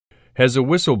As the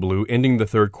whistle blew, ending the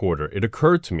third quarter, it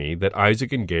occurred to me that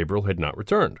Isaac and Gabriel had not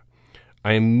returned.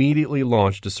 I immediately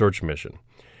launched a search mission.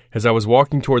 As I was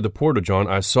walking toward the porta-john,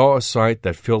 I saw a sight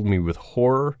that filled me with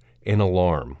horror and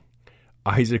alarm.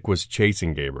 Isaac was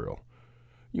chasing Gabriel.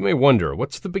 You may wonder,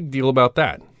 what's the big deal about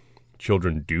that?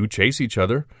 Children do chase each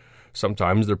other.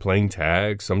 Sometimes they're playing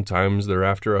tag, sometimes they're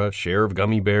after a share of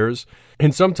gummy bears,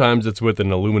 and sometimes it's with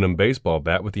an aluminum baseball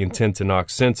bat with the intent to knock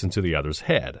sense into the other's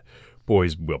head.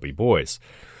 Boys will be boys.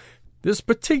 This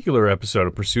particular episode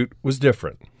of Pursuit was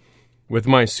different. With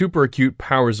my super acute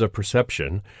powers of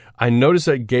perception, I noticed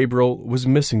that Gabriel was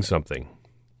missing something.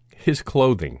 His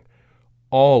clothing.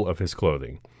 All of his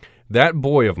clothing. That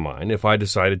boy of mine, if I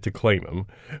decided to claim him,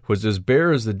 was as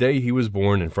bare as the day he was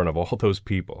born in front of all those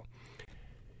people.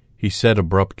 He said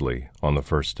abruptly on the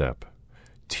first step,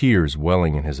 tears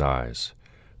welling in his eyes.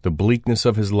 The bleakness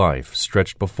of his life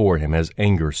stretched before him as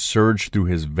anger surged through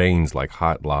his veins like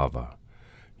hot lava.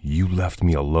 "You left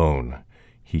me alone,"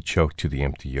 he choked to the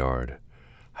empty yard.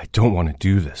 "I don't want to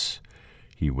do this,"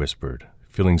 he whispered,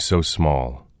 feeling so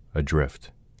small,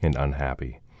 adrift, and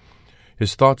unhappy.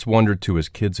 His thoughts wandered to his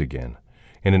kids again,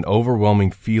 and an overwhelming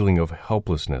feeling of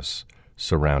helplessness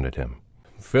surrounded him.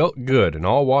 Felt good and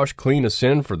all washed clean of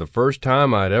sin for the first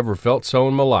time I'd ever felt so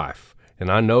in my life, and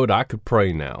I knowed I could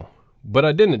pray now. But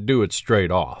I didn't do it straight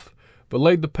off, but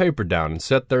laid the paper down and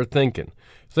sat there thinking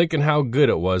how good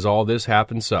it was all this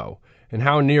happened so, and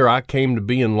how near I came to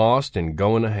being lost and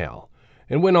going to hell,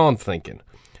 and went on thinking,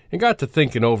 and got to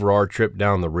thinking over our trip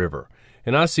down the river,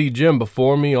 and I see Jim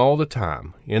before me all the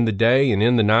time, in the day and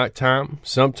in the night time,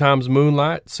 sometimes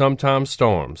moonlight, sometimes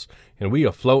storms, and we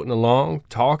are floating along,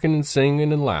 talking and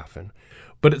singing and laughing.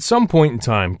 But at some point in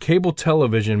time, cable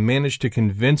television managed to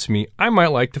convince me I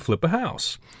might like to flip a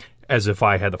house. As if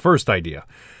I had the first idea.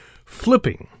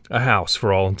 Flipping a house,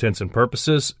 for all intents and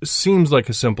purposes, seems like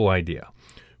a simple idea.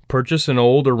 Purchase an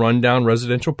old or run-down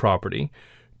residential property,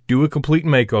 do a complete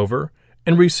makeover,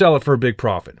 and resell it for a big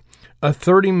profit. A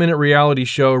 30-minute reality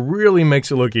show really makes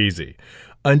it look easy,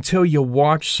 until you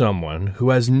watch someone who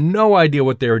has no idea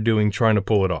what they are doing trying to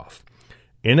pull it off.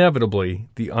 Inevitably,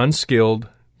 the unskilled,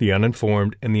 the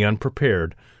uninformed, and the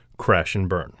unprepared crash and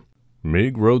burn.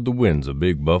 Mig rode the winds of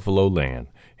big buffalo land.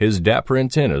 His dapper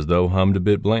antennas, though, hummed a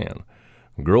bit bland.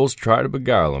 Girls tried to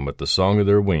beguile him with the song of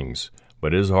their wings,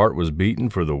 but his heart was beating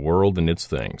for the world and its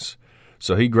things.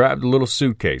 So he grabbed a little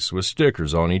suitcase with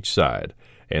stickers on each side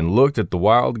and looked at the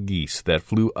wild geese that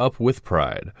flew up with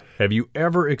pride. Have you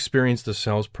ever experienced a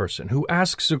salesperson who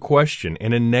asks a question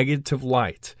in a negative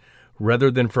light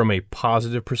rather than from a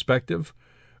positive perspective?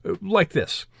 Like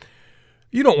this.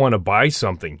 You don't want to buy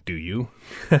something, do you?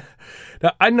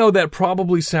 Now, I know that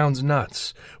probably sounds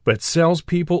nuts, but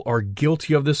salespeople are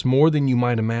guilty of this more than you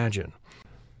might imagine.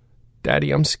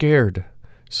 "Daddy, I'm scared,"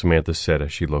 Samantha said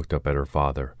as she looked up at her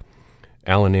father.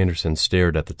 Alan Anderson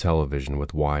stared at the television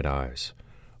with wide eyes.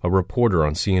 A reporter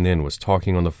on CNN was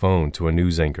talking on the phone to a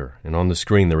news anchor, and on the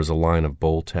screen there was a line of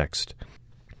bold text.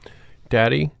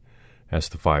 "Daddy?"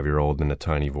 asked the 5-year-old in a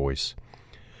tiny voice.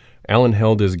 Alan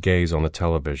held his gaze on the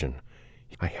television.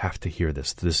 "I have to hear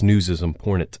this. This news is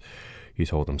important," he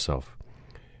told himself.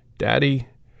 "Daddy,"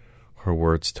 her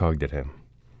words tugged at him.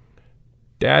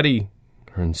 "Daddy,"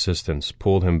 her insistence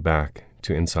pulled him back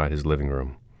to inside his living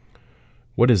room.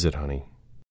 "What is it, honey?"